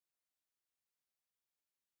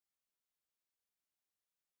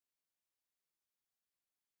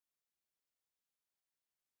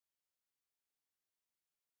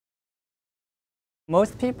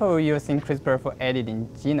Most people are using CRISPR for editing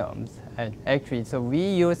genomes. Actually, so we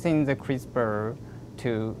using the CRISPR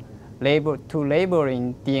to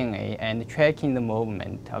labeling DNA and tracking the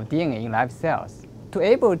movement of DNA in live cells. To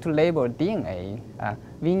able to label DNA,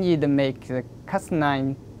 we need to make the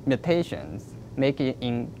Cas9 mutations, make it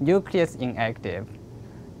in nucleus inactive,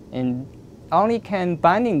 and only can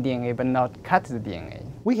binding DNA but not cut the DNA.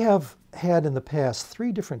 We have had in the past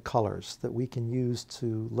 3 different colors that we can use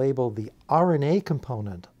to label the RNA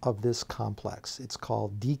component of this complex. It's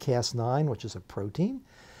called dCas9, which is a protein,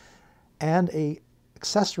 and an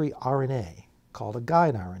accessory RNA called a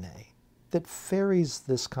guide RNA that ferries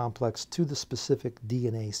this complex to the specific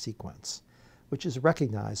DNA sequence, which is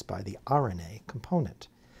recognized by the RNA component.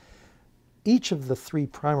 Each of the 3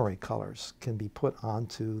 primary colors can be put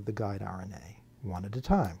onto the guide RNA, one at a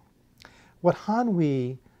time. What Han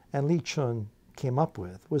Wei and Li Chun came up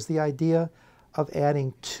with was the idea of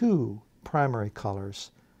adding 2 primary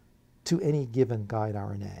colors to any given guide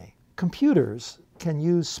RNA. Computers can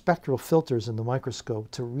use spectral filters in the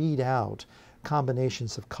microscope to read out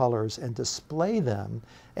combinations of colors and display them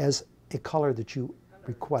as a color that you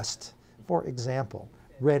request. For example,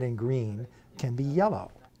 red and green can be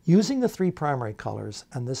yellow. Using the 3 primary colors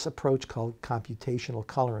and this approach called computational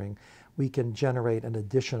coloring, we can generate an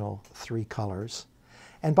additional 3 colors.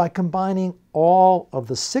 And by combining all of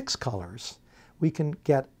the 6 colors, we can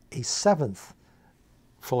get a 7th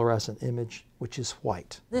fluorescent image, which is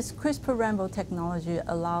white. This CRISPR-Rainbow technology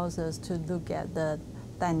allows us to look at the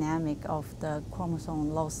dynamic of the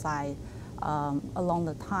chromosome loci along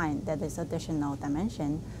the time. That is additional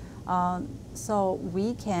dimension. So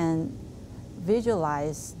we can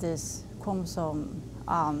visualize this chromosome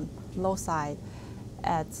loci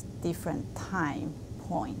at different time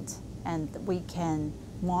points, and we can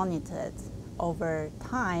monitor it over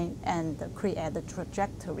time and create a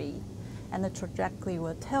trajectory. And the trajectory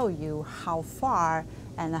will tell you how far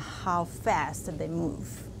and how fast they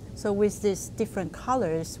move. So with these different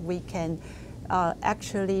colors, we can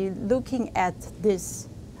actually looking at this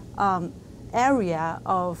area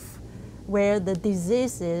of where the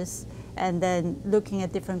disease is, and then looking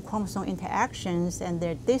at different chromosome interactions and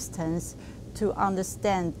their distance to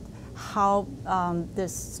understand how the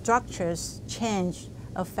structures change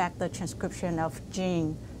affect the transcription of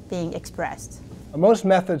gene being expressed. Most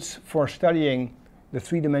methods for studying the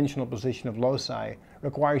 3-dimensional position of loci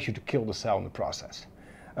requires you to kill the cell in the process.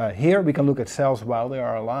 Here we can look at cells while they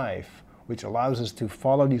are alive, which allows us to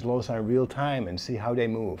follow these loci in real time and see how they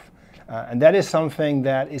move. And that is something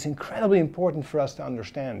that is incredibly important for us to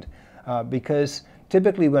understand because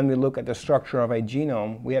typically when we look at the structure of a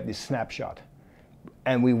genome, we have this snapshot.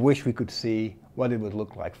 And we wish we could see what it would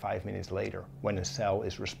look like 5 minutes later when a cell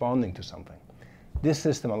is responding to something. This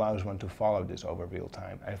system allows one to follow this over real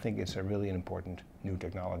time. I think it's a really important new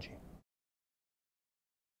technology.